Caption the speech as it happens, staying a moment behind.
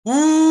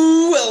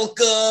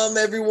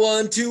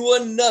everyone, to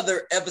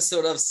another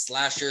episode of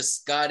Slasher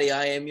Scotty.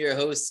 I am your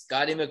host,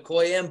 Scotty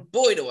McCoy, and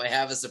boy, do I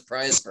have a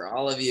surprise for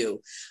all of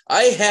you.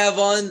 I have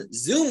on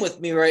Zoom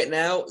with me right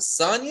now,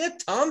 Sonia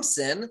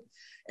Thompson,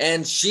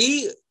 and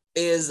she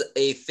is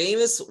a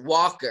famous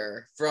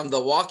walker from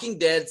The Walking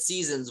Dead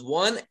seasons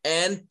 1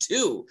 and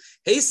 2.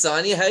 Hey,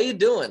 Sonia, how you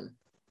doing?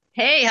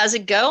 Hey, how's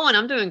it going?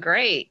 I'm doing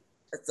great.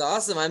 That's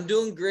awesome. I'm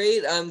doing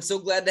great. I'm so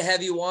glad to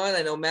have you on.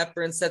 I know Matt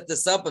Burns set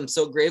this up. I'm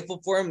so grateful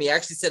for him. He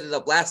actually set it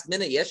up last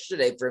minute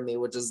yesterday for me,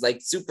 which is like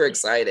super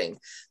exciting.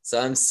 So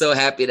I'm so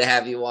happy to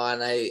have you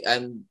on.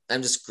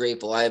 I'm just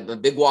grateful. I'm a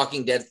big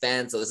Walking Dead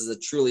fan, so this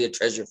is truly a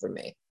treasure for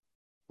me.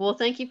 Well,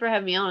 thank you for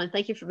having me on and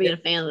thank you for being a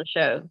fan of the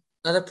show.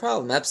 Not a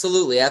problem.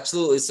 Absolutely.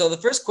 Absolutely. So the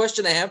first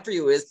question I have for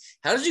you is,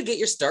 how did you get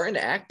your start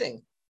into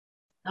acting?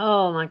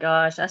 Oh my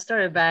gosh, I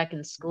started back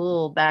in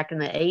school back in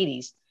the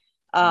 80s.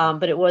 But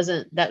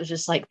that was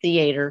just like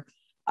theater,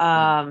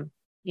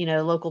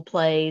 local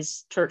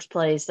plays, church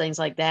plays, things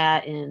like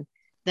that. And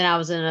then I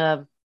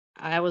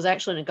was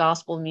actually in a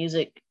gospel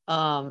music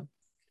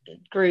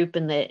group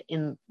in the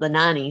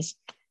 90s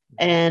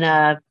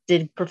and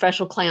did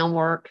professional clown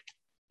work.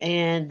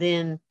 And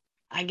then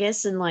I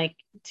guess in like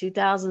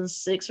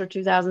 2006 or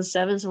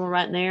 2007, somewhere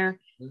right in there,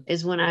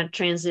 is when I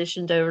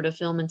transitioned over to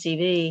film and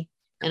TV.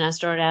 And I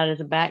started out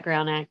as a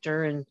background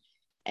actor,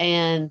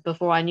 and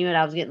before I knew it,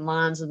 I was getting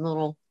lines in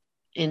little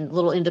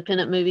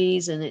independent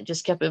movies, and it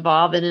just kept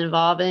evolving and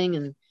evolving.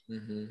 And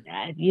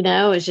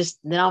it's just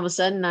then all of a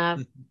sudden I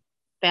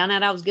found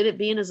out I was good at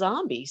being a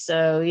zombie.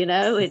 So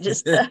it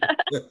just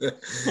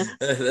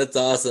That's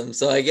awesome.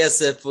 So I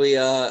guess if we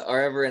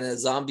are ever in a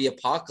zombie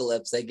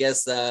apocalypse, I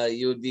guess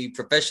you would be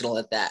professional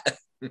at that.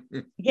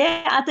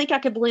 yeah, I think I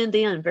could blend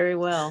in very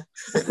well.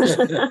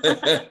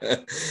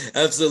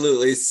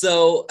 Absolutely.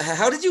 So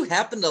how did you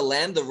happen to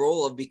land the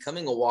role of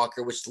becoming a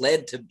walker, which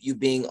led to you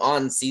being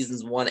on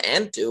seasons 1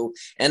 and 2?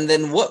 And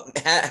then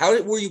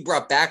how were you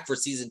brought back for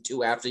season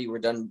 2 after you were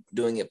done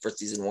doing it for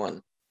season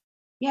 1?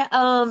 Yeah,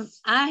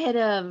 I had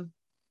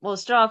well,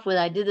 to start off with,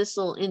 I did this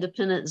little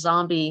independent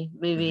zombie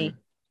movie.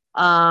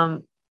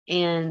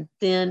 And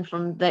then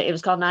from that, it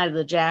was called Night of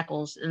the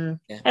Jackals, and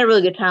had a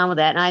really good time with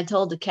that. And I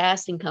told the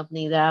casting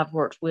company that I've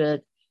worked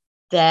with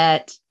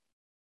that,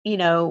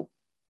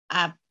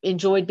 I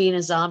enjoyed being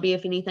a zombie.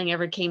 If anything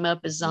ever came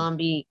up as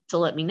zombie, to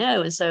let me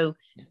know. And so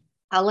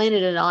I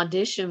landed an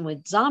audition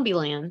with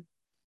Zombieland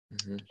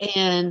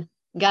and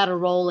got a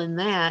role in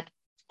that.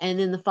 And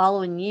then the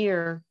following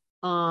year,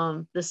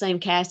 the same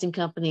casting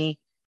company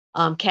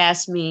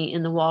cast me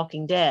in The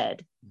Walking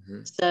Dead.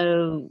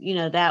 So,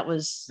 that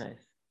was nice.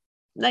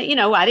 I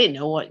didn't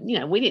know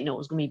we didn't know it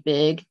was going to be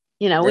big.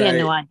 We had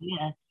no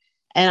idea.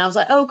 And I was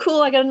like, oh,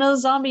 cool. I got another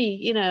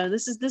zombie,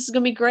 this is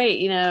going to be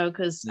great,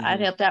 because I'd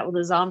helped out with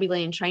a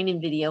Zombieland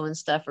training video and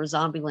stuff for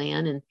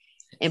Zombieland.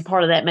 And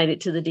part of that made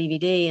it to the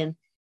DVD.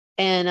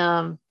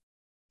 And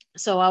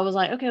so I was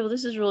like, okay, well,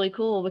 this is really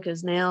cool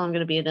because now I'm going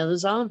to be another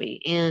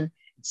zombie. And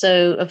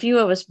so a few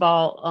of us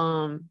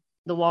bought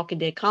the Walking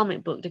Dead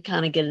comic book to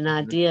kind of get an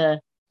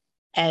idea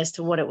as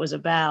to what it was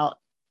about.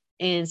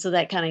 And so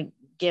that kind of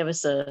gave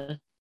us a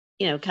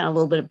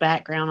little bit of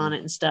background on it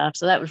and stuff.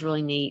 So that was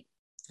really neat.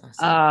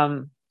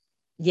 Awesome.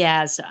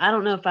 So I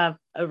don't know if I've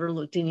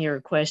overlooked any of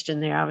your question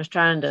there. I was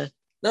trying to.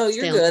 No,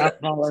 you're good.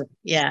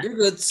 Yeah, you're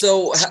good.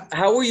 So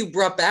how were you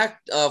brought back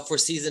for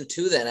season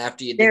 2 then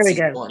after you did there we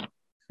season go. 1?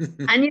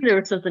 I knew there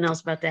was something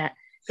else about that.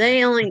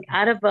 They only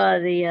out of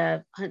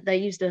they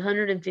used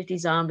 150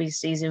 zombies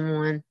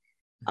season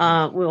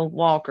 1,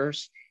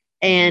 walkers,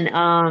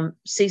 and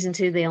season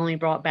 2 they only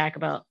brought back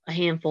about a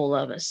handful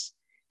of us.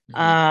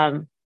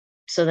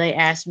 So they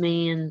asked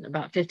me and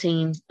about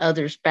 15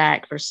 others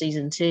back for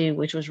season 2,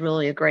 which was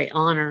really a great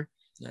honor.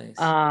 Nice.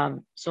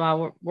 So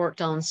I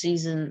worked on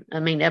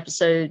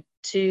episode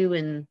 2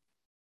 and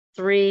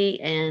 3,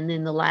 and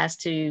then the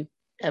last 2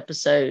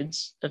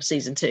 episodes of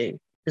season 2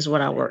 is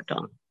what I worked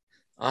on.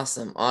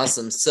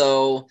 Awesome.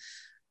 So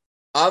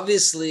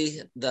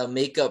obviously the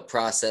makeup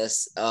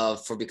process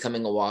for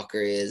becoming a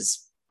walker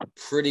is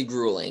pretty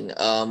grueling.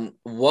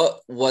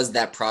 What was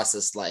that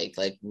process like?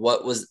 Like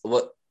what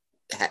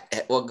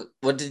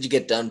did you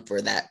get done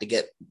for that to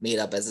get made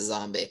up as a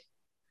zombie?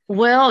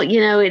 Well,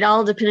 it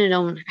all depended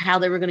on how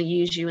they were going to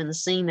use you in the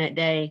scene that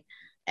day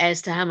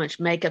as to how much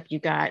makeup you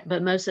got.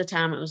 But most of the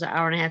time it was an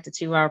 1.5 to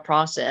 2 hour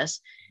process.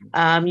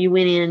 You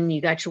went in,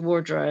 you got your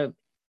wardrobe,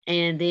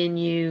 and then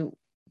you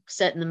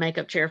sat in the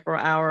makeup chair for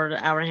an hour,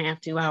 1.5,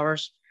 2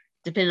 hours,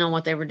 depending on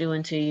what they were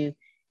doing to you.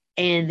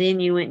 And then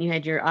you went and you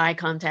had your eye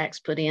contacts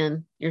put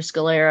in, your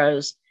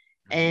scleros,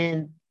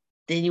 and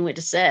then you went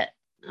to set.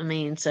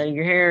 So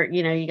your hair,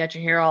 you got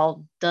your hair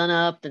all done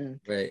up and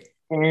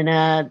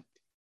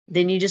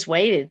then you just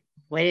waited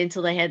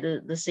until they had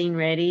the scene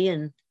ready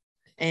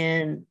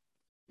and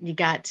you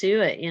got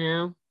to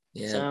it,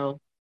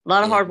 So a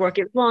lot of hard work.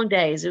 It was long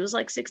days. It was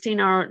like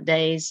 16-hour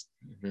days,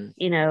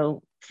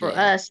 for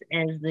us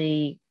as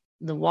the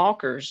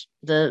walkers,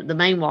 the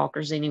main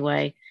walkers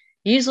anyway.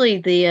 Usually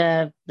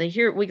they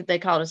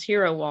called us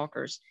hero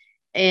walkers,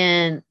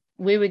 and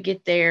we would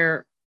get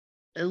there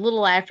a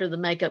little after the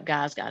makeup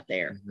guys got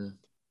there Mm-hmm.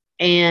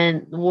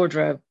 and the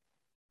wardrobe.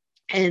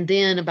 And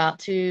then about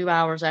 2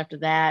 hours after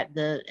that,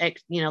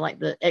 like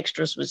the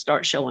extras would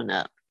start showing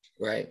up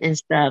Right. and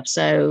stuff.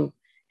 So,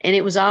 and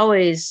it was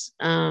always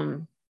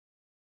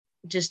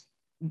just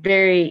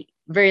very,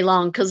 very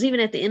long because even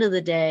at the end of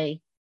the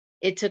day,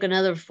 it took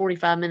another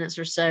 45 minutes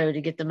or so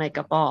to get the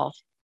makeup off.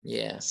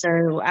 Yeah.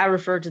 So I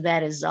refer to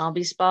that as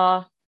zombie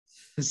spa.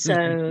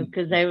 So,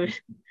 because they would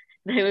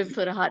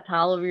put a hot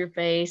towel over your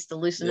face to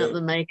loosen up Yep.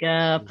 the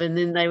makeup, and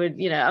then they would,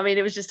 I mean,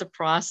 it was just a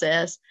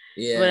process.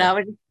 But Yeah. I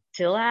would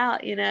chill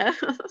out.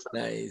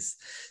 Nice.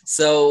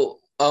 So,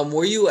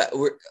 were you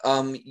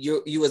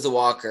as a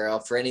walker,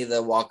 for any of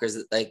the walkers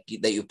that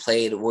you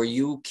played, were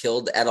you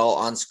killed at all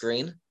on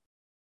screen?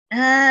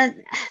 Not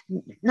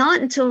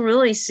until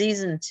really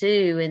season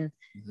 2, and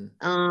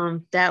Mm-hmm.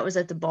 that was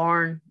at the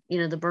barn,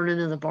 the burning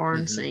of the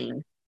barn Mm-hmm.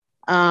 scene.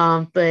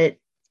 But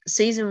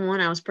season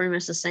 1, I was pretty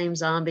much the same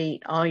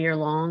zombie all year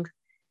long,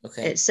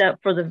 Okay.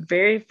 except for the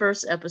very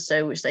first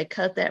episode, which they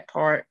cut that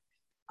part.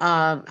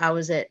 I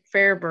was at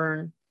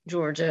Fairburn,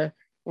 Georgia,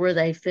 where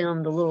they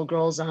filmed the little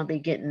girl zombie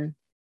getting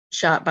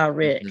shot by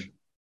Rick.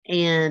 Mm-hmm.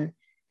 And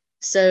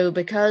so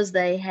because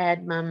they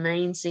had my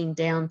main scene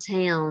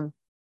downtown,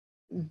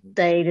 Mm-hmm.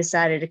 they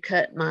decided to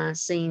cut my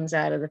scenes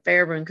out of the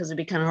Fairburn because it'd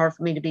be kind of hard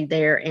for me to be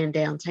there and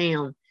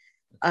downtown.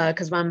 Okay.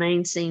 Because my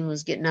main scene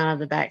was getting out of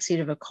the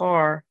backseat of a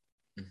car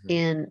Mm-hmm.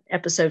 in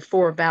episode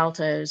 4 of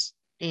Baltos,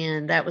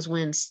 and that was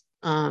when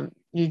when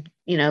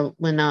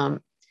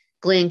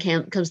Glenn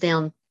comes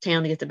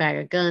downtown to get the bag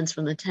of guns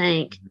from the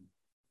tank, Mm-hmm.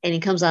 and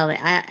he comes out of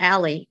the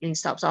alley and he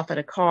stops off at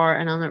a car,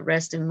 and I'm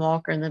arresting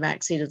Walker in the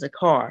backseat of the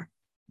car.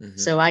 Mm-hmm.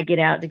 So I get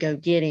out to go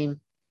get him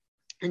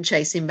and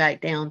chase him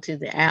back down to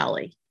the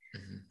alley.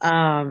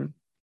 Mm-hmm.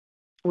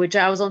 Which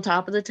I was on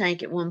top of the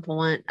tank at one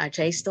point. I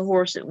chased the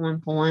horse at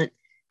one point.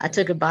 I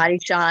took a body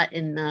shot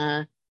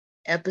in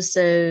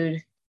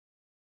episode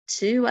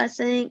 2, I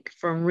think,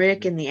 from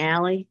Rick in the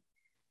alley.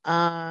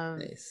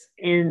 Nice.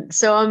 And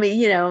so, I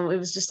mean, it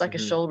was just like a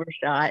Mm-hmm. shoulder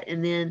shot.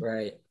 And then,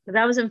 Right. because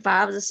I was in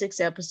 5 of the 6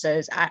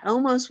 episodes, I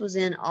almost was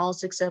in all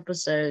 6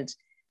 episodes.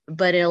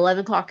 But at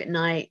 11 o'clock at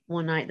night,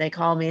 one night they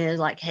called me and it was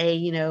like, hey,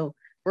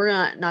 we're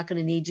not going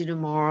to need you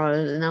tomorrow.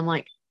 And I'm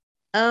like,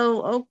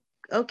 oh,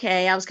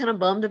 okay. I was kind of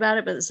bummed about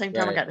it, but at the same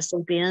time, I Right. got to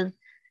sleep in.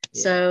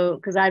 Yeah. So,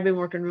 because I'd been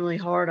working really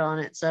hard on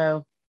it.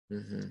 So,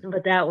 Mm-hmm.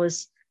 but that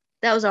was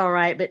all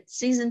right. But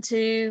season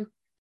 2,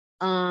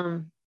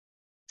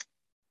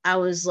 I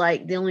was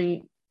like the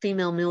only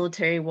female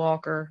military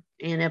walker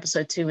in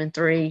episode 2 and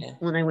 3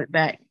 when they went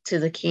back to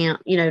the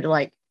camp, to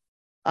like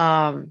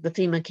the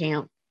FEMA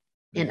camp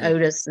in Mm-hmm.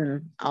 Otis,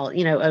 and all,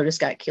 Otis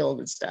got killed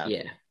and stuff.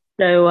 Yeah.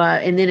 So,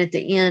 and then at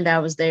the end, I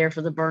was there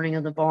for the burning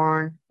of the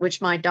barn, which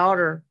my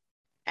daughter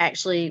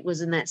actually was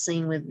in that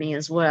scene with me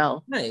as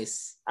well.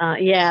 Nice.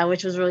 Yeah,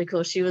 which was really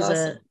cool. She was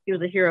awesome. she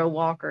was a hero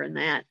walker in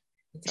that.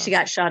 That's she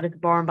awesome. got shot at the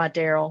barn by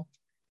Daryl.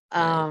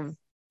 Nice.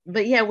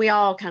 But yeah, we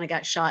all kind of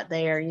got shot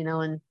there,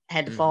 and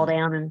had to fall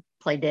down and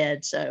play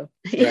dead. So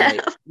yeah.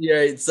 Right.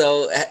 Yeah.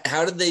 So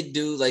how did they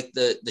do like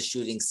the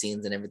shooting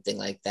scenes and everything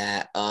like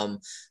that?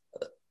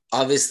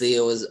 Obviously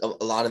it was a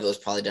lot of it was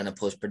probably done in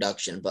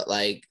post-production, but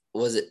like,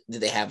 did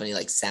they have any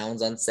like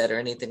sounds on set or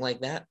anything like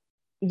that?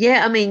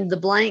 Yeah. I mean,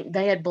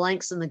 they had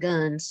blanks in the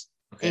guns.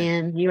 Okay.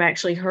 And you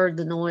actually heard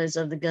the noise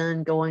of the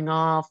gun going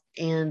off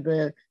and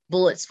the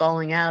bullets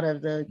falling out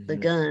of the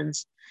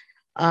guns.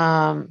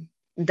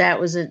 That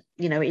was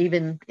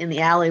even in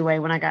the alleyway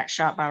when I got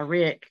shot by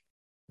Rick,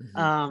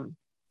 in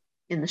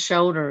the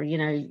shoulder,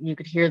 you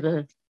could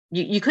hear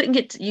you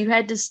couldn't you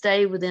had to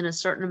stay within a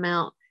certain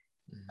amount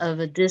of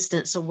a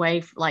distance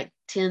away, like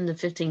 10 to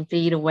 15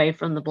 feet away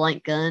from the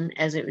blank gun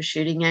as it was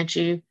shooting at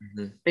you,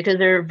 because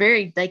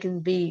they can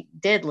be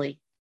deadly.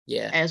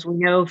 Yeah. As we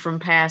know from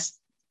past,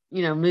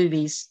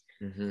 movies,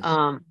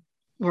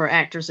 where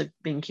actors have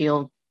been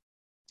killed.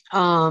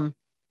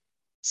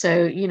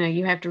 So,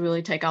 you have to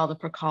really take all the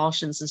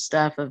precautions and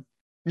stuff of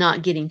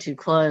not getting too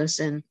close.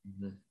 And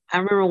I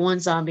remember one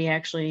zombie,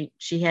 actually,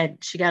 she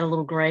got a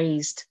little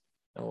grazed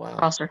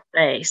across her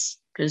face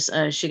because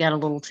she got a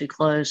little too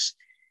close.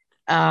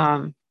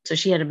 So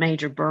she had a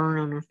major burn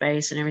on her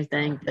face and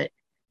everything.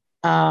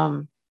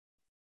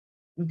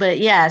 But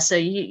yeah, so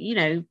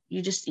you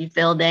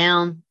fell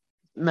down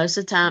most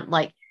of the time.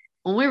 Like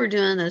when we were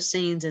doing those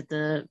scenes at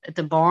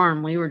the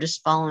barn, we were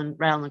just falling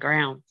right on the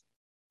ground.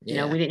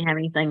 Yeah. We didn't have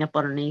anything up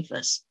underneath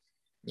us.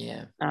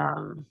 Yeah.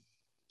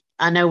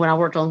 I know when I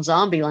worked on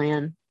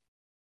Zombieland,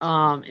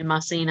 in my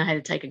scene, I had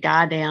to take a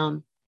guy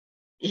down,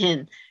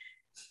 and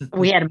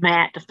we had a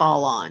mat to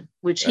fall on,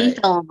 which he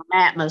fell on the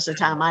mat most of the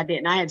time. I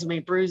didn't. I had so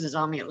many bruises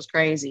on me, it was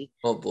crazy.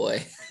 Oh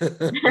boy.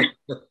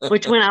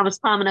 Which when I was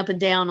climbing up and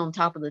down on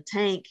top of the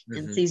tank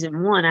in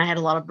season 1, I had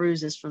a lot of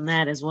bruises from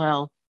that as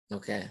well.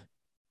 Okay.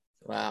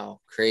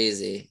 Wow.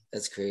 Crazy.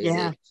 That's crazy.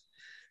 Yeah.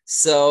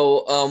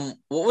 So,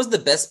 what was the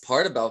best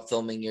part about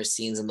filming your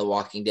scenes in The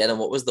Walking Dead, and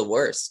what was the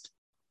worst?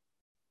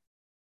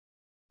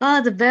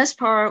 The best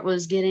part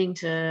was getting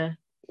to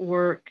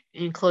work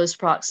in close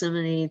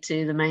proximity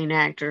to the main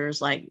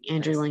actors like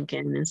Andrew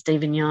Lincoln and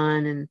Stephen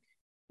Yeun and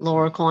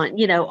Laura Corn.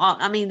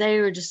 I mean, they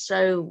were just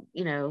so,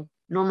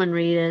 Norman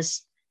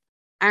Reedus,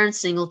 Irene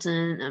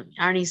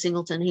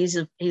Singleton. He's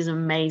an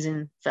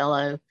amazing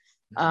fellow.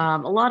 A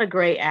lot of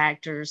great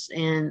actors,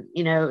 and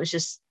it's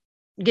just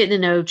getting to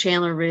know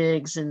Chandler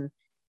Riggs and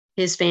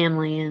his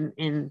family,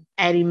 and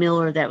Addie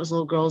Miller, that was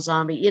little girl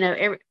zombie.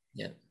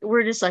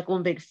 We're just like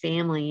one big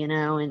family,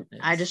 and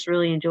I just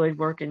really enjoyed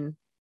working,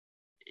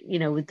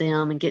 with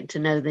them and getting to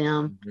know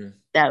them.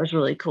 That was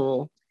really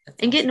cool. That's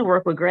and awesome. Getting to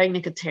work with Greg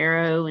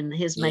Nicotero and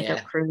his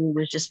makeup crew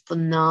was just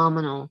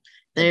phenomenal.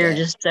 They're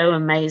just so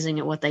amazing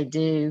at what they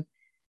do.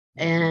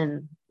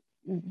 And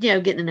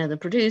getting to know the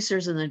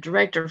producers and the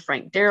director,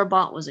 Frank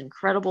Darabont, was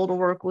incredible to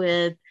work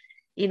with.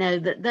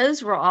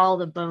 Those were all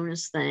the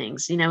bonus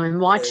things, and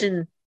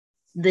watching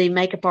the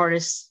makeup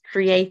artists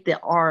create the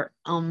art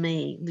on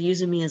me,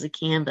 using me as a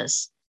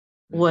canvas,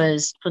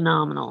 was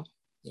phenomenal.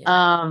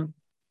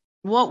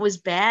 What was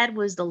bad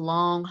was the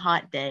long,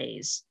 hot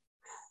days.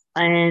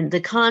 And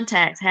the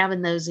contacts,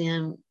 having those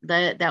in,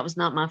 that was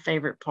not my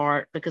favorite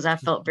part, because I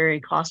felt very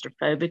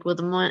claustrophobic with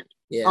them on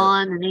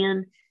and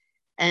in.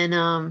 And,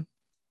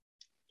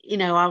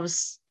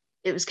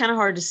 it was kind of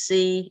hard to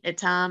see at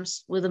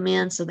times with them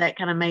in. So that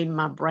kind of made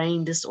my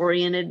brain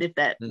disoriented, if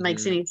that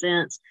makes any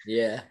sense.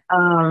 Yeah.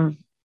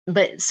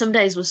 But some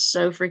days was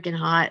so freaking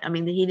hot. I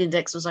mean, the heat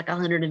index was like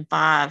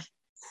 105.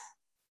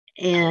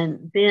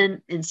 And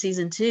then in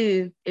season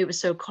 2, it was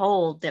so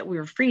cold that we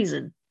were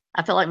freezing.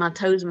 I felt like my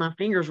toes and my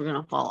fingers were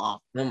going to fall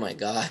off. Oh my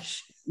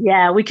gosh.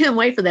 Yeah, we couldn't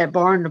wait for that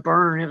barn to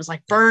burn. It was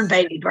like, burn,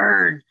 baby,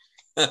 burn.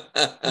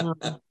 Oh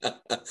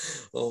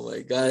my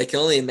God. I can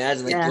only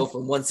imagine go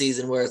from one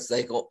season where it's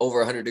like over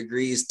 100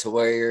 degrees to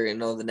where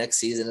the next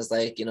season is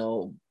like,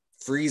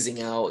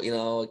 freezing out.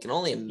 I can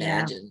only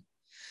imagine. Yeah.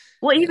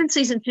 Well, even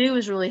season 2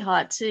 was really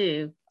hot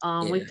too.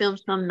 We filmed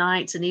some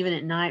nights, and even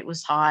at night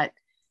was hot.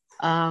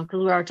 Because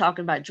we were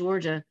talking about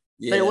Georgia,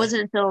 but it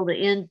wasn't until the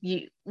end.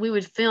 We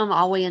would film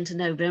all the way into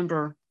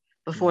November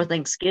before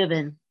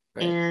Thanksgiving,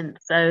 and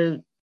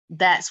so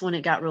that's when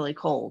it got really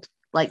cold,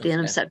 like the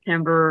end of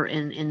September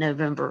and in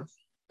November.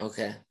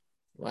 Okay,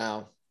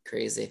 wow,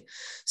 crazy.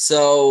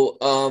 So,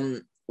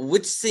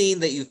 which scene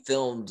that you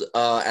filmed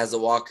as a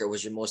walker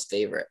was your most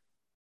favorite?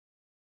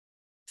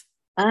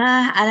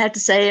 I'd have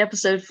to say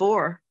episode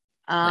 4,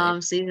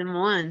 season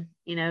 1.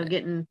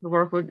 Getting to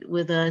work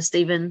with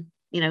Stephen,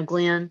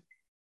 Glenn.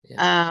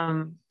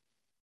 Yeah.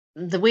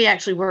 We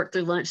actually worked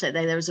through lunch that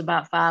day. There was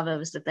about 5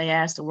 of us that they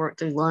asked to work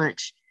through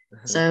lunch.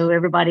 So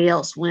everybody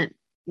else went,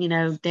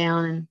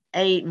 down and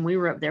ate, and we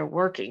were up there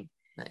working.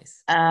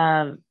 Nice.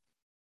 That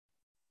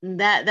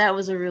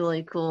was a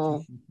really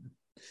cool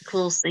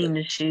scene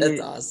to shoot.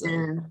 That's awesome.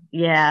 And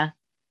yeah,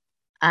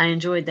 I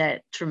enjoyed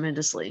that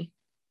tremendously.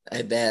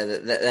 I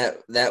bet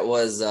that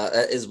was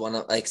that is one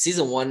of, like,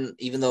 season 1,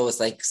 even though it's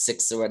like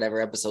 6 or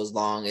whatever episodes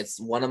long, it's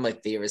one of my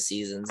favorite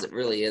seasons. It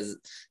really is.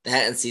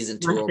 That and season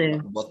 2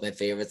 are both my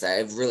favorites.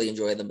 I've really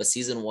enjoyed them, but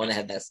season 1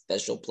 had that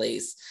special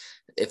place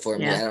for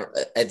me. I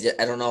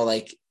don't know,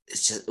 like,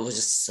 it was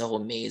just so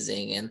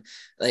amazing. And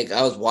like,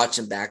 I was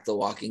watching back The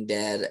Walking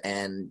Dead,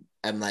 and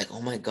I'm like,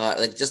 oh my God,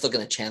 like, just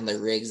looking at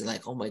Chandler Riggs and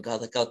like, oh my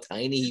God, look how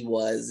tiny he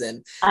was.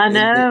 And I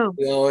know,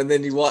 and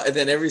then and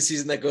then every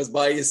season that goes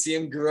by, you see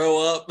him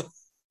grow up.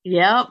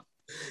 Yep.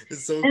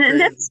 It's so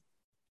crazy.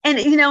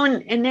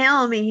 And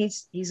now, I mean,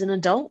 he's an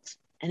adult,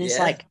 and it's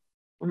like,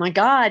 oh my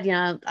God,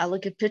 I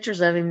look at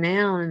pictures of him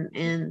now,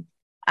 and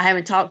I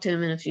haven't talked to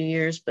him in a few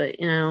years, but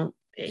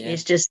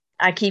it's just,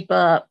 I keep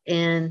up,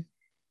 and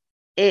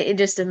it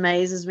just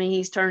amazes me.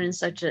 He's turning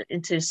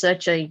into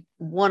such a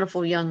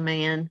wonderful young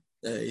man.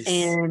 Nice.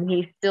 And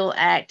he's still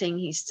acting.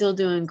 He's still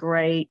doing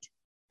great.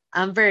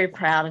 I'm very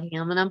proud of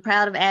him, and I'm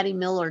proud of Addie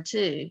Miller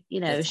too.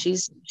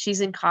 She's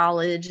in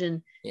college,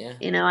 and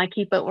I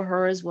keep up with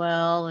her as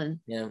well. And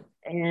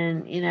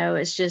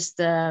it's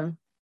just I'm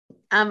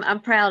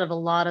proud of a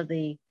lot of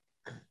the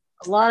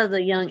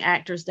young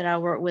actors that I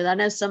work with. I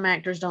know some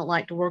actors don't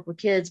like to work with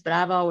kids, but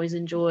I've always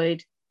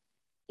enjoyed,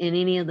 in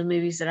any of the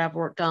movies that I've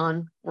worked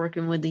on,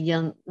 working with the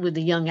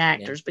young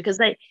actors, because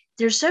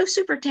they're so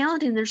super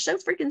talented and they're so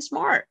freaking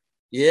smart.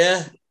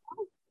 Yeah.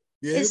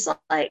 It's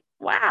like,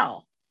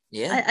 wow.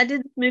 Yeah. I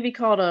did this movie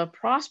called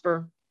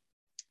Prosper,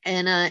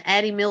 and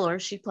Addie Miller,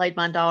 she played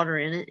my daughter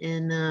in it,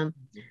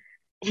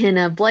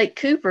 and Blake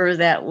Cooper,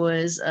 that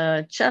was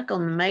Chuck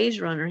on the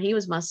Maze Runner, he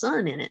was my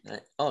son in it.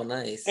 Oh,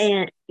 nice.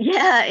 And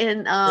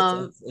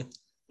awesome.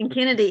 And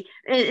Kennedy,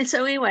 and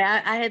so anyway,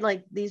 I had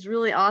like these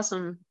really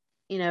awesome,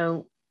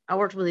 I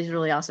worked with these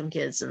really awesome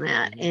kids in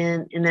that,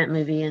 and in that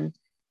movie, and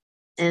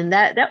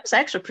that was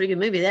actually a pretty good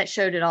movie. That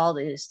showed at all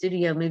the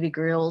studio movie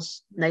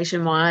grills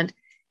nationwide,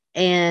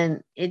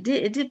 and it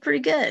did pretty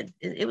good.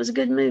 It was a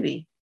good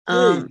movie.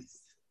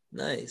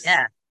 Nice.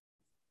 Yeah.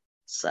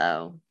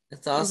 So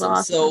that's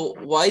awesome. So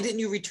why didn't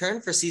you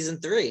return for season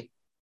 3?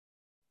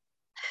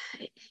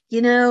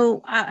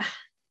 I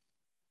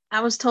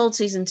was told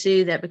season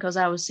 2 that because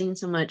I was seen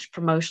so much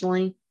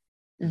promotionally,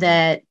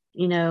 that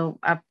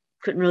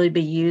couldn't really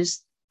be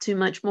used too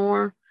much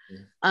more.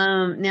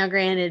 Now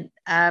granted,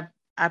 I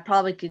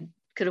probably could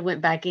have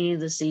went back any of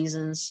the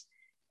seasons,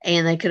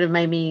 and they could have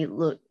made me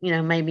look,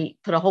 made me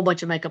put a whole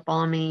bunch of makeup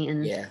on me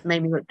and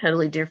made me look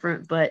totally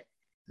different. But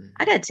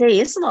I gotta tell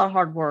you, it's a lot of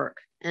hard work,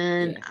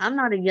 and I'm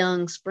not a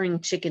young spring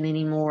chicken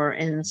anymore.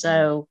 And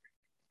so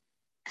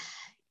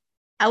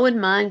I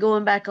wouldn't mind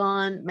going back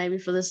on maybe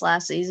for this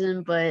last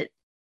season, but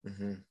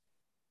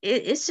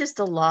it's just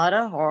a lot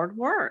of hard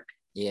work.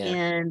 Yeah.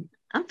 And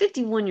I'm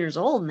 51 years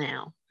old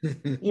now,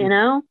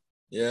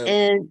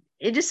 and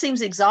it just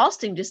seems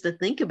exhausting just to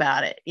think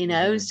about it,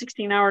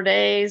 16-hour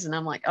days. And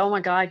I'm like, oh my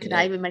God, could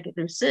I even make it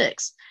through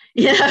 6?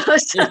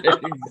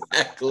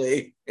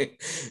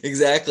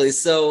 Exactly.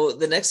 So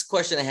the next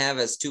question I have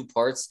has 2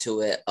 parts to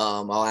it.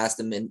 I'll ask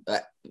them in,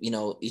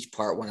 each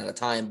part one at a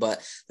time.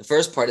 But the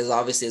first part is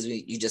obviously, as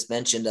you just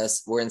mentioned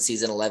we're in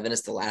season 11.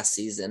 It's the last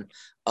season.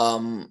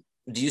 Do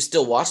you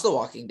still watch The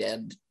Walking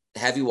Dead?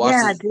 Have you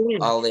watched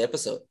all the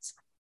episodes?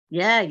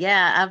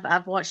 Yeah.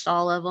 I've watched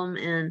all of them,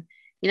 and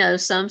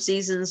some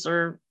seasons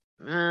are,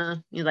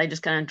 they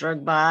just kind of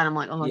drug by, and I'm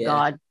like, oh my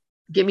God,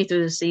 get me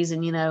through the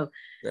season,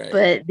 Right.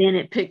 But then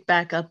it picked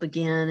back up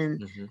again,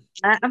 and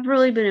I've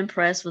really been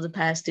impressed with the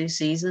past 2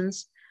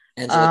 seasons.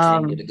 Angela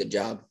Kang did a good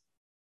job.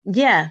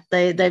 Yeah,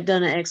 they've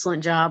done an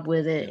excellent job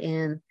with it,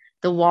 and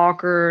the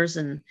walkers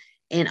and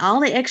all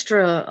the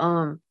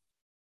extra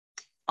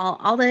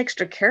all the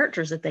extra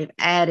characters that they've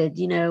added,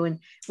 and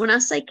when I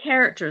say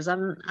characters,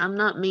 I'm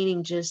not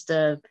meaning just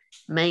a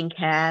main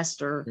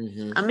cast, or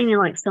I'm meaning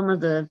like some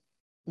of the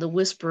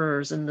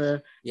whisperers and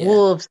the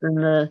wolves and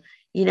the,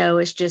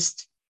 it's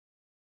just,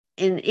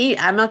 and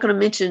I'm not going to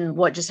mention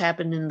what just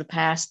happened in the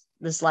past,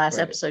 this last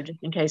episode,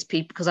 just in case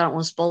people, because I don't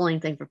want to spoil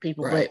anything for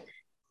people, but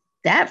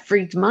that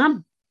freaked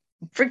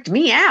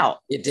me out.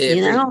 It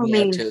did. Freak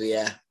me out too.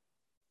 Yeah.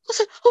 I was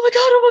like, oh my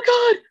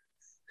God.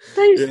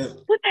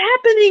 What's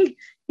happening?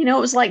 It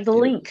was like the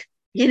link,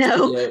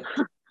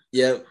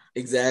 Yep,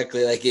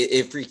 exactly. Like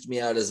it freaked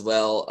me out as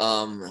well.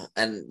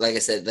 And like I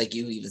said, like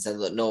you even said,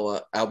 no,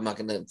 I'm not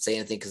gonna say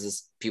anything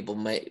because people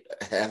might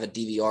have a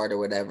DVR or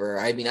whatever.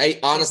 I mean, I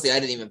honestly, I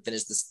didn't even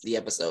finish the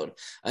episode.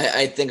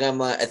 I think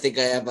I think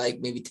I have like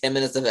maybe 10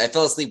 minutes of it. I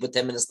fell asleep with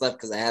 10 minutes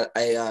left because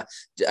I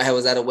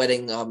was at a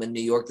wedding in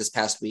New York this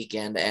past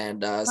weekend,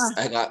 and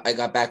I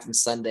got back from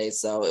Sunday,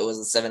 so it was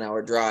a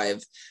 7-hour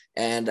drive.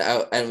 And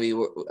we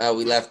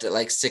left at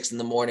like 6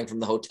 a.m.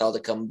 from the hotel to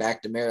come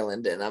back to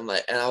Maryland, and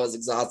I was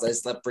exhausted. I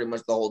slept pretty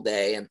much the whole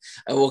day, and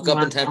I woke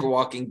up in time for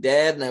Walking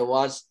Dead, and I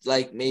watched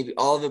like maybe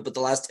all of it, but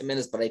the last 10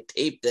 minutes. But I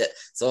taped it,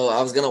 so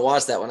I was gonna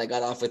watch that when I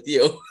got off with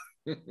you.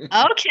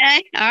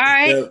 Okay, all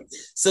right.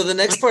 So the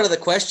next part of the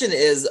question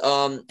is,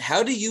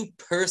 how do you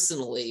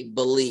personally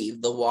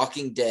believe The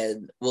Walking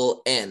Dead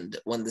will end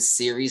when the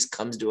series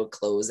comes to a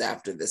close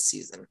after this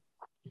season?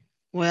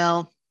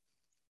 Well,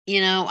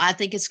 I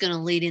think it's going to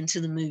lead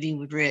into the movie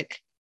with Rick.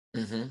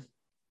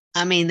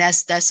 I mean,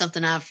 that's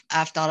something I've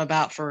thought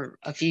about for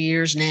a few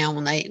years now.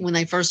 When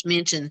they first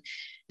mentioned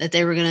that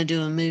they were going to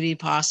do a movie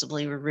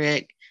possibly with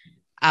Rick,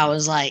 I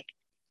was like,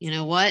 you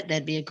know what?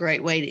 That'd be a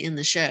great way to end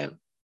the show.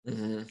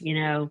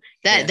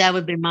 That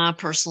would be my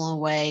personal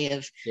way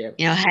of,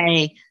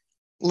 hey,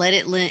 let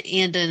it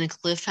end in a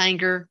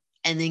cliffhanger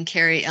and then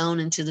carry on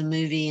into the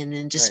movie, and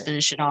then just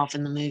finish it off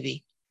in the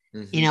movie.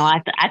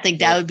 I think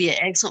that would be an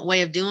excellent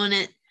way of doing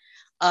it.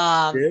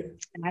 And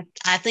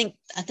I think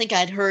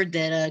I'd heard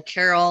that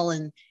Carol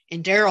and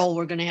Daryl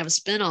were going to have a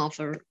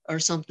spinoff or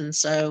something.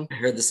 So I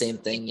heard the same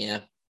thing.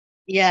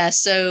 Yeah.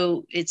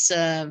 So it's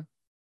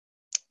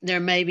there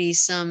may be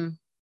some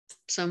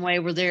way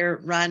where they're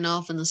riding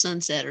off in the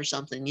sunset or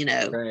something.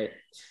 Right.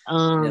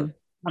 I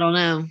don't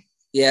know.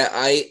 Yeah,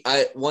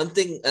 I one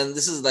thing, and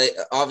this is like,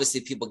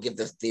 obviously people give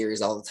their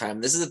theories all the time.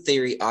 This is a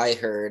theory I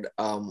heard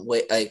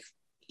like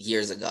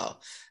years ago,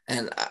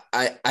 and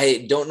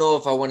I don't know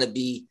if I want to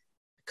be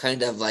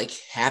kind of like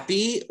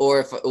happy or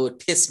if it would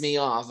piss me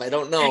off. I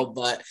don't know,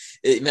 but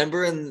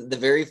remember in the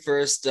very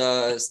first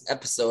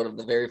episode of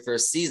the very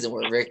first season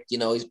where Rick,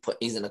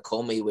 he's in a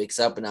coma, he wakes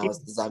up, and now it's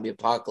the zombie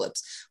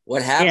apocalypse.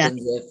 What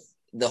happens if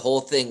the whole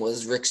thing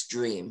was Rick's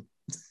dream?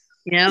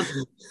 Yeah,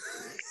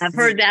 I've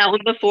heard that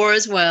one before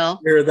as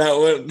well. Heard that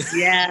one?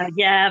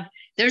 Yeah.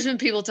 There's been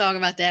people talking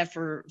about that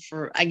for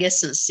I guess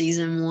since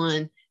season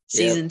 1,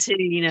 season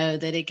 2.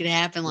 That it could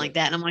happen like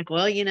that, and I'm like,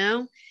 well,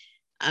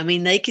 I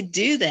mean, they could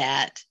do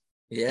that,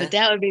 but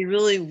that would be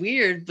really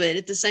weird. But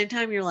at the same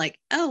time, you're like,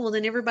 oh, well,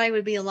 then everybody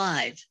would be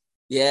alive.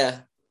 Yeah.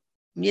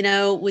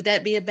 Would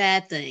that be a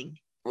bad thing?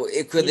 Well,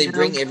 could they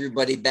bring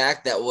everybody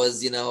back that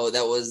was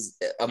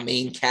a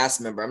main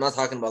cast member? I'm not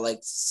talking about like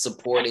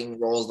supporting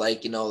roles,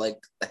 like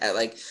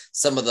like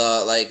some of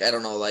the, like, I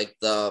don't know, like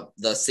the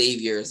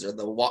saviors or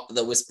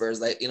the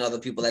whisperers, like the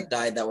people that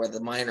died that were the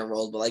minor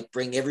roles, but like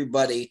bring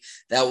everybody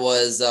that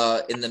was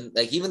in the,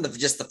 like, even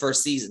just the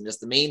first season,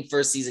 just the main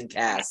first season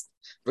cast,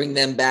 bring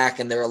them back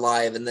and they're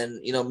alive, and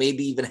then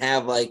maybe even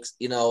have like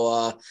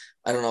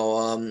I don't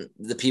know,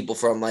 the people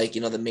from like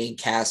the main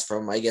cast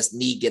from I guess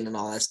Negan and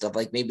all that stuff.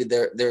 Like maybe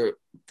they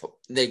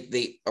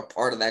are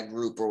part of that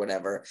group or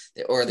whatever,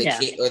 or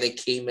they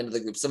came into the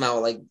group somehow,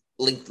 like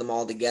link them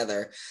all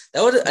together.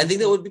 I think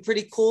that would be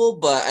pretty cool,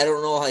 but I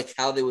don't know like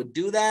how they would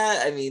do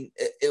that. I mean,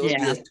 it would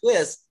be a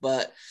twist,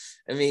 but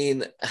I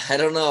mean, I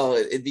don't know.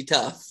 It'd be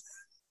tough.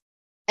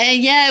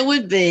 And yeah, it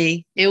would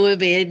be.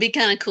 It'd be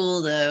kind of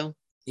cool though.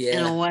 Yeah.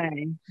 In a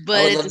way. But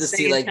I would love to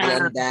see like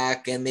Glenn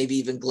back, and maybe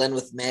even Glenn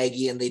with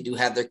Maggie, and they do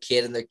have their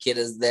kid, and their kid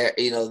is there,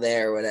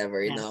 there or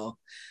whatever, Yeah.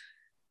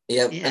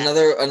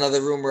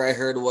 Another rumor I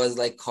heard was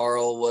like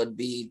Carl would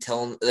be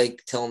telling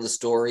the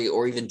story,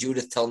 or even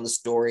Judith telling the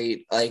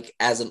story like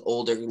as an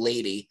older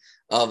lady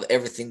of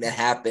everything that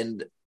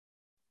happened,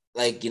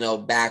 like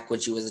back when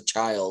she was a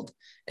child,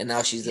 and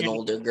now she's an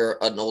older girl,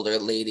 an older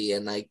lady,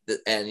 and like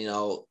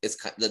it's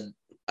kind of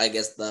I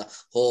guess the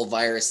whole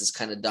virus is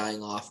kind of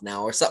dying off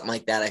now, or something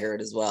like that. I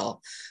heard as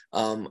well.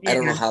 I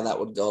don't know how that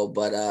would go,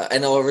 but I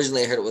know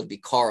originally I heard it would be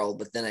Carl,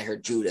 but then I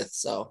heard Judith.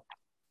 So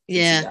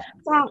yeah,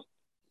 well,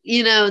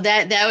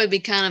 that would be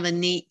kind of a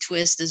neat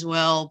twist as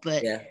well.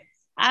 But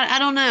I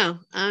don't know.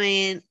 I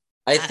mean,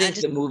 I think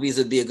the movies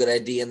would be a good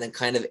idea, and then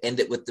kind of end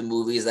it with the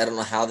movies. I don't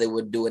know how they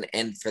would do an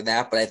end for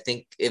that, but I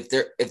think if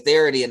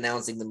they're already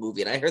announcing the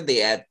movie, and I heard they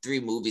had 3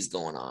 movies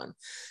going on,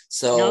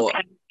 so. Okay.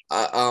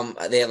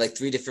 They have like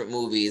 3 different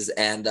movies,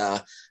 and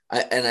I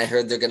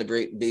heard they're going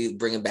to be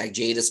bringing back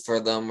Jadis for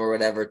them or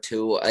whatever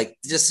too. Like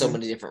just so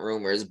many different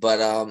rumors,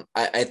 but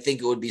I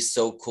think it would be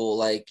so cool.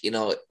 Like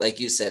like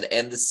you said,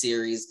 end the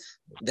series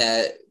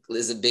that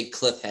is a big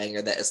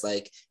cliffhanger. That is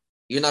like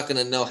you're not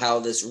going to know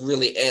how this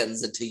really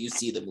ends until you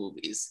see the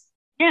movies.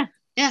 Yeah,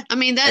 yeah. I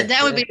mean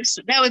that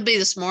would be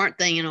the smart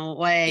thing in a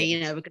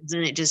way, because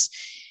then it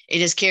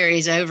just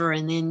carries over,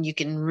 and then you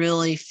can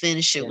really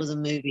finish it with a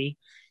movie.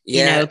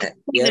 The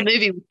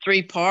movie with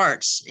 3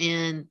 parts,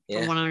 and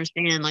from what I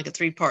understand, like a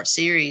 3-part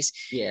series.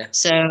 Yeah.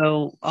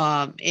 So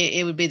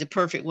it would be the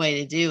perfect way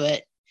to do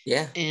it.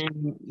 Yeah.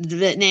 And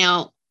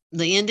now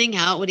the ending,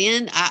 how it would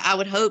end, I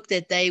would hope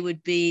that they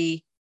would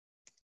be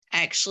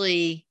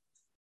actually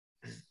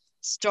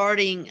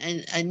starting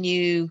a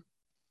new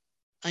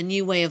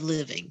way of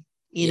living.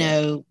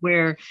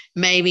 Where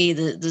maybe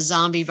the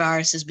zombie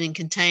virus has been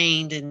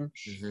contained, and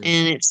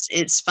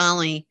it's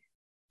finally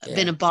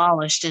been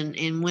abolished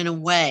and went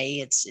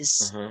away.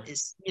 It's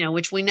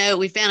which we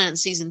found out in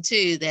season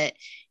 2 that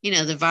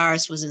the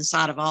virus was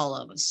inside of all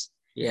of us,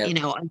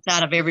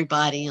 inside of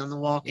everybody on The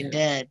Walking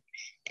Dead.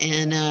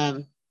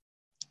 And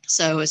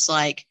so it's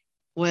like,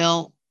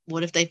 well,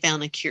 what if they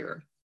found a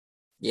cure?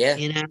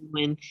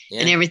 And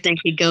everything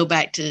could go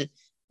back to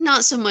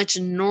not so much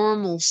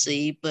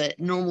normalcy, but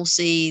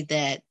normalcy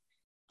that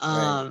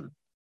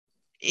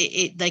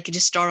they could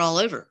just start all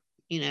over,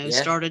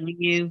 start a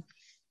new,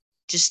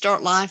 just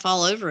start life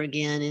all over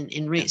again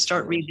and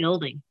start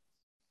rebuilding,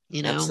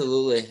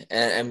 Absolutely.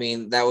 And I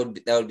mean, that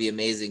would be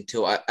amazing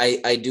too.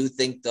 I do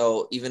think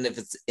though, even if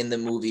it's in the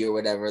movie or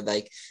whatever,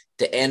 like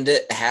to end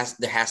it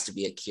there has to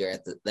be a cure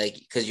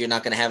because you're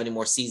not going to have any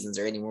more seasons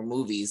or any more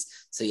movies.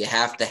 So you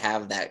have to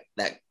have that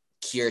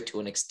cure to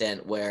an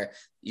extent where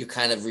you're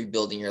kind of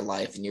rebuilding your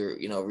life, and you're,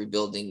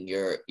 rebuilding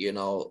your,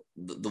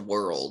 the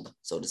world,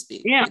 so to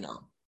speak. Yeah.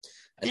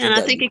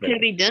 I think it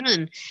could be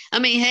done. I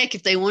mean, heck,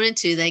 if they wanted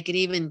to, they could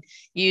even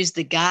use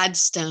the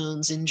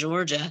Guidestones in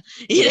Georgia.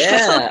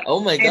 Yeah. Oh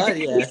my God.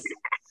 Yes.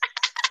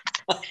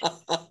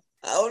 That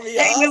would be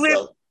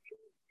awesome.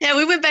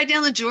 We went back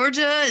down to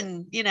Georgia,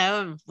 and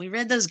we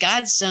read those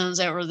Guidestones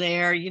that were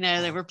there.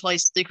 That were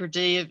placed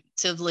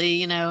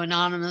secretively,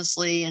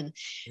 anonymously, and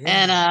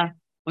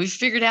we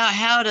figured out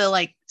how to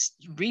like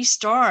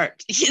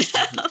restart.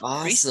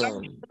 Awesome.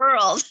 Restart the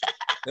world.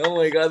 Oh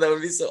my God, that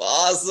would be so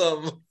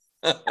awesome.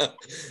 That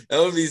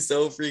would be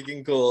so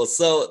freaking cool.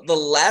 So the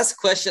last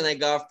question I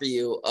got for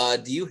you,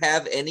 do you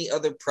have any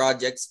other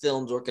projects,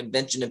 films, or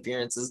convention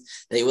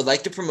appearances that you would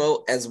like to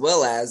promote, as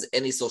well as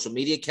any social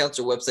media accounts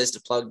or websites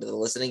to plug to the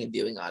listening and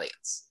viewing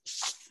audience?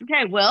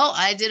 Okay, well,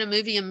 I did a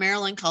movie in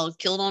Maryland called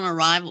Killed on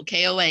Arrival,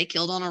 KOA,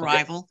 Killed on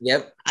Arrival. Okay.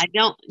 Yep. I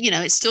don't,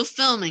 it's still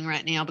filming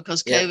right now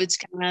because COVID's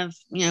kind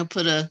of,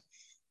 put a,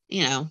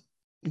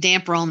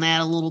 damper on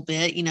that a little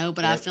bit,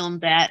 but I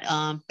filmed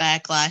that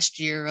back last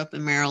year up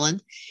in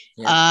Maryland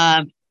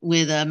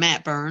with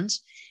Matt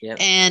Burns. Yep.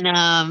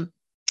 And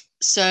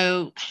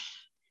so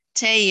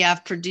tell you,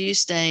 I've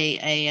produced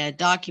a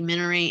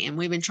documentary, and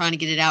we've been trying to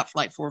get it out for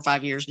like 4 or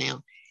 5 years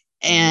now.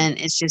 And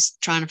it's just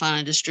trying to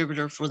find a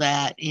distributor for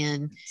that.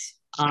 And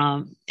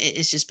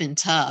it's just been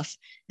tough,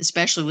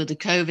 especially with the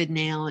COVID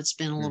now. It's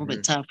been a little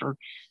bit tougher.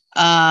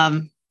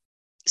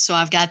 So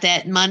I've got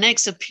that. My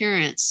next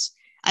appearance,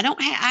 I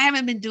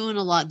haven't been doing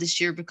a lot this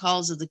year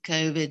because of the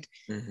COVID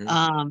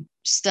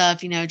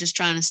stuff, just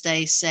trying to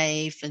stay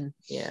safe and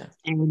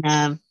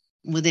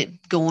with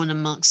it going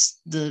amongst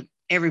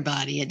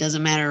everybody. It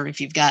doesn't matter if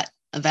you've got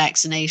a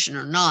vaccination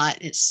or not.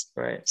 It's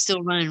right.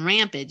 still running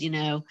rampant,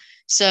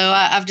 So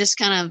I've just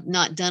kind of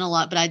not done a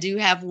lot, but I do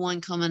have one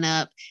coming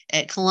up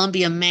at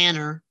Columbia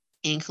Manor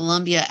in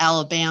Columbia,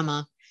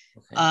 Alabama.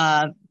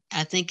 Okay.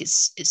 I think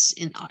it's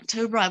in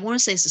October. I want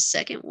to say it's the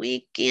second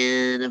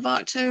weekend of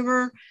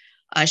October.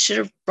 I should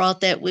have brought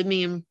that with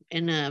me and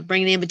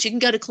bring it in, but you can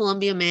go to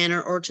Columbia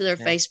Manor or to their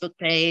Facebook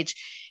page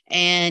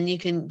and you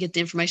can get the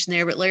information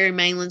there. But Larry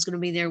Mainland's going to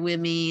be there with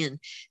me, and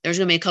there's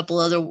going to be a couple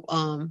other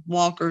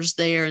walkers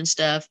there and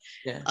stuff.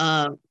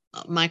 Yeah.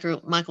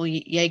 Michael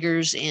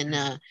Yeagers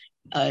and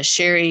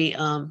Sherry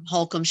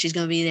Holcomb, she's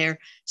going to be there.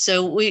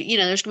 So there's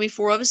going to be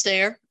 4 of us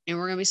there, and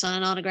we're going to be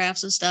signing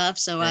autographs and stuff.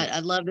 So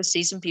I'd love to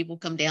see some people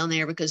come down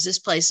there because this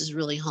place is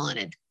really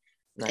haunted.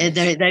 Nice.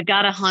 They've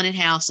got a haunted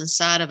house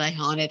inside of a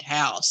haunted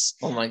house.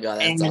 Oh my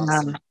God, that's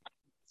awesome.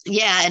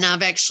 And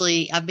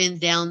I've been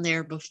down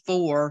there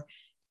before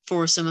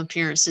for some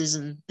appearances,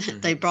 and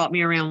they brought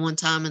me around one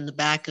time in the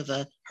back of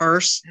a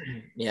hearse.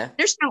 Yeah.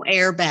 There's no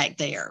air back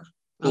there.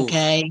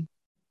 Okay. Oof.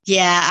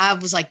 Yeah, I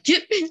was like,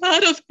 get me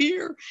out of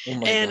here. Oh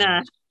my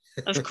God.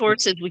 Of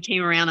course, as we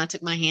came around, I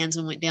took my hands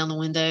and went down the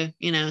window,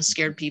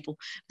 scared people.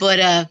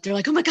 But they're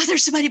like, oh my God,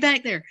 there's somebody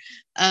back there.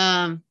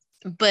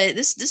 But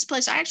this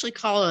place, I actually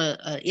caught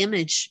a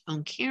image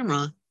on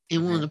camera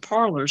in one of the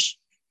parlors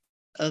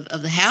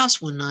of the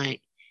house one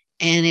night,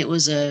 and it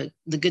was the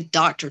good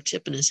doctor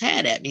tipping his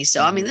hat at me.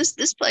 So I mean,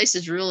 this place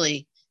is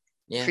really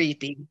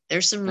creepy.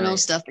 There's some real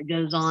stuff that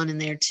goes on in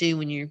there too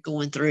when you're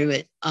going through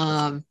it.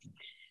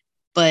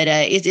 But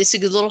it's a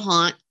good little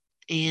haunt,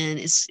 and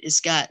it's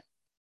got,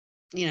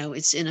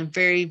 it's in a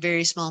very,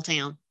 very small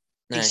town,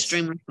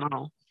 extremely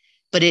small.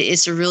 But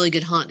it's a really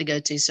good haunt to go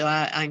to. So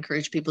I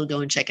encourage people to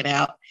go and check it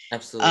out.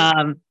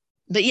 Absolutely.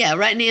 But yeah,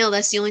 right now,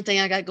 that's the only thing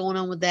I got going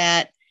on with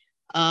that.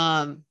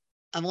 I've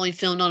only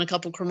filmed on a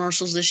couple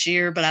commercials this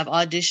year, but I've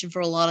auditioned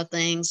for a lot of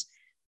things.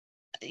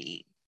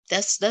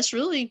 That's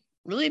really,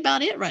 really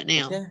about it right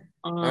now. Okay.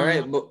 All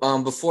right.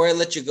 Before I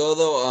let you go,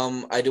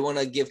 though, I do want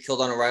to give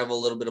Killed on Arrival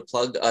a little bit of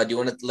plug. Do you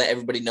want to let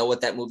everybody know what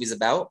that movie's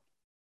about?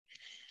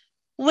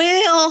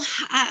 Well,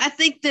 I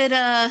think that,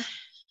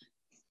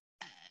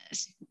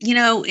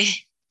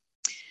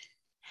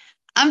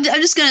 I'm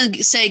just going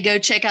to say, go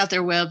check out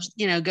their webs,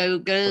 go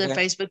to their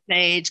Facebook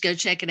page, go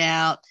check it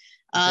out.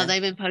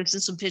 They've been posting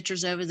some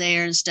pictures over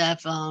there and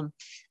stuff.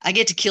 I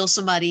get to kill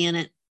somebody in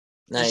it.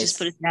 Nice. Let's just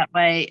put it that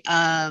way.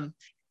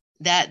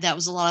 That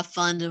was a lot of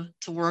fun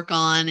to work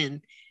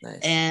on.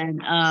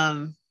 And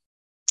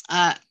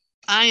I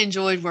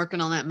enjoyed working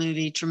on that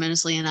movie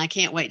tremendously. And I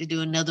can't wait to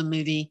do another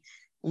movie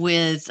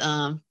with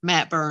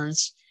Matt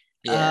Burns.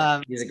 Yeah,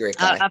 he's a great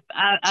guy.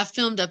 I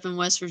filmed up in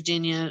West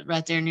Virginia,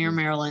 right there near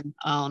Maryland,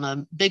 on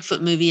a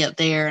Bigfoot movie up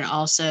there, and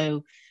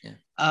also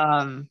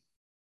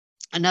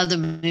another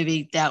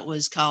movie that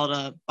was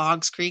called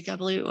Boggs Creek, I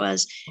believe it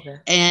was. Okay.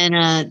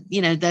 And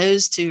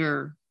those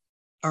two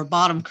are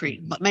Bottom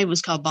Creek, but maybe it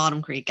was called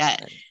Bottom Creek.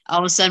 All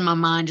of a sudden my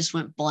mind just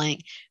went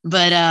blank.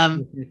 But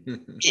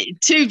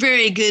 2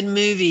 very good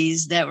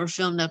movies that were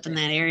filmed up in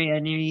that area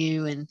near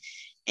you,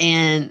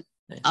 and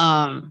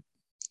I've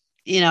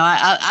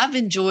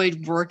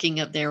enjoyed working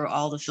up there with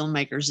all the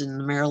filmmakers in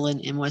the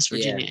Maryland and West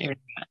Virginia area.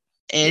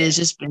 It has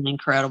just been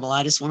incredible.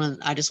 I just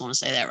want to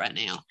say that right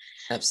now.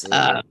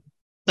 Absolutely.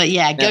 But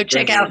yeah, go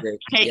check out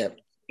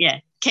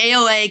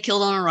KOA,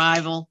 Killed on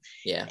Arrival.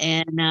 Yeah.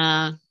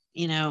 And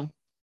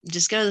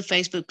just go to the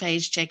Facebook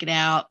page, check it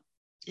out,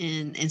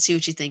 and see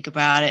what you think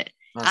about it.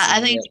 Awesome.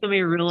 I think it's gonna be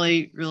a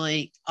really,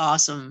 really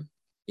awesome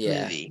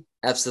movie.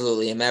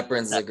 Absolutely. And Matt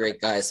Burns is a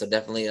great guy. So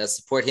definitely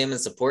support him and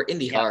support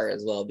indie horror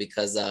as well,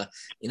 because, a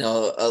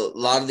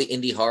lot of the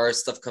indie horror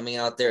stuff coming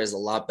out there is a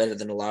lot better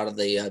than a lot of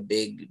the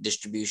big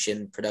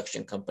distribution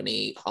production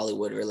company,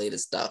 Hollywood related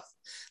stuff.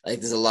 Like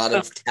there's a lot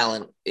of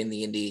talent in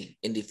the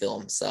indie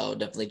film. So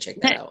definitely check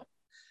that out.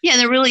 Yeah,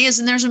 there really is.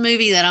 And there's a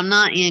movie that I'm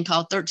not in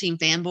called 13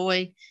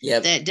 Fanboy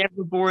that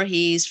Deborah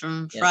Voorhees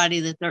from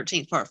Friday the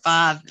 13th Part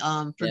 5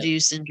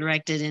 produced and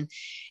directed.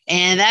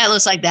 And that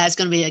looks like that's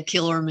going to be a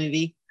killer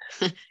movie.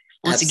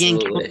 Once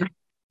Absolutely. again,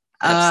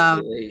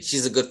 Absolutely.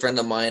 She's a good friend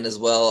of mine as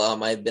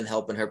well. I've been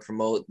helping her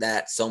promote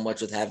that so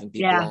much with having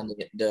people on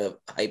to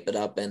hype it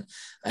up. And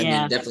I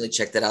mean, definitely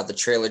check that out. The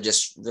trailer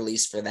just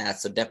released for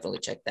that. So definitely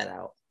check that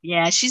out.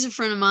 Yeah, she's a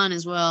friend of mine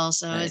as well.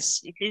 So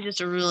she's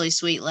just a really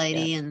sweet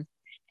lady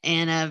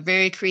and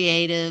very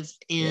creative.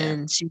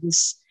 And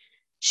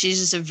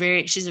she's a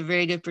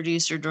very good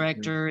producer,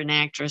 director, and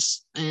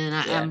actress. And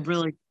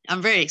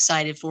I'm very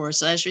excited for her.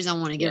 So that's the reason I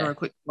want to give her a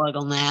quick plug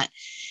on that.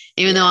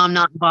 Even though I'm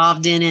not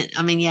involved in it.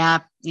 I mean, I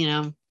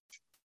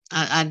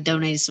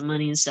donated some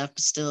money and stuff,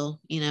 but still,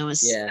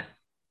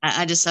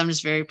 I'm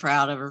just very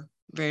proud of her.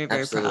 Very,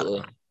 very proud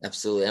of her.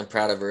 Absolutely. I'm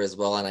proud of her as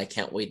well. And I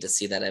can't wait to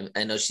see that.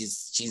 I know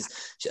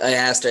I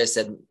asked her, I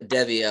said,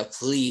 Debbie,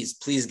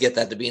 please get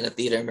that to be in a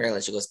theater in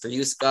Maryland. She goes, for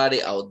you,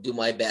 Scotty, I'll do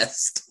my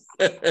best.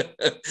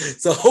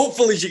 So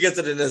hopefully she gets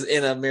it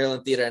in a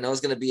Maryland theater. I know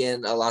it's going to be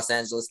in a Los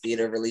Angeles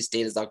theater. Release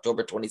date is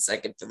October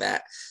 22nd for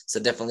that. So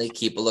definitely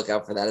keep a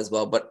lookout for that as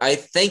well. But I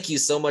thank you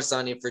so much,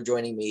 Sonia, for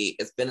joining me.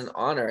 It's been an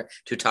honor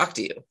to talk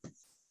to you.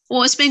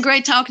 Well, it's been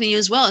great talking to you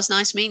as well. It's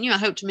nice meeting you. I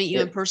hope to meet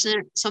you in person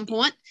at some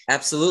point.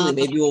 Absolutely.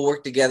 Maybe we'll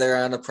work together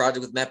on a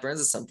project with Matt Burns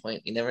at some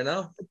point. You never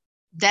know.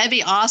 That'd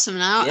be awesome.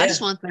 And I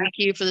just want to thank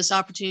you for this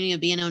opportunity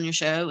of being on your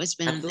show. It's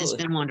been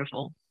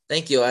wonderful.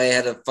 Thank you. I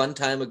had a fun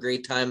time, a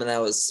great time, and I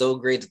was so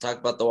great to talk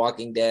about The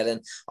Walking Dead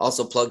and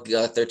also plug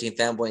 13th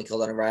Fanboy and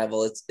Killed on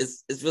Arrival.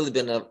 It's really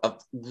been a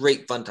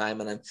great fun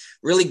time, and I'm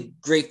really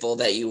grateful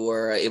that you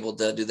were able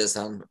to do this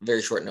on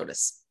very short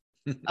notice.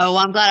 Oh,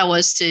 I'm glad I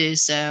was too.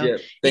 So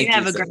you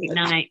have a great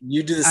night.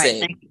 You do the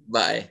same.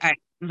 Bye. All right.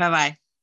 Bye-bye.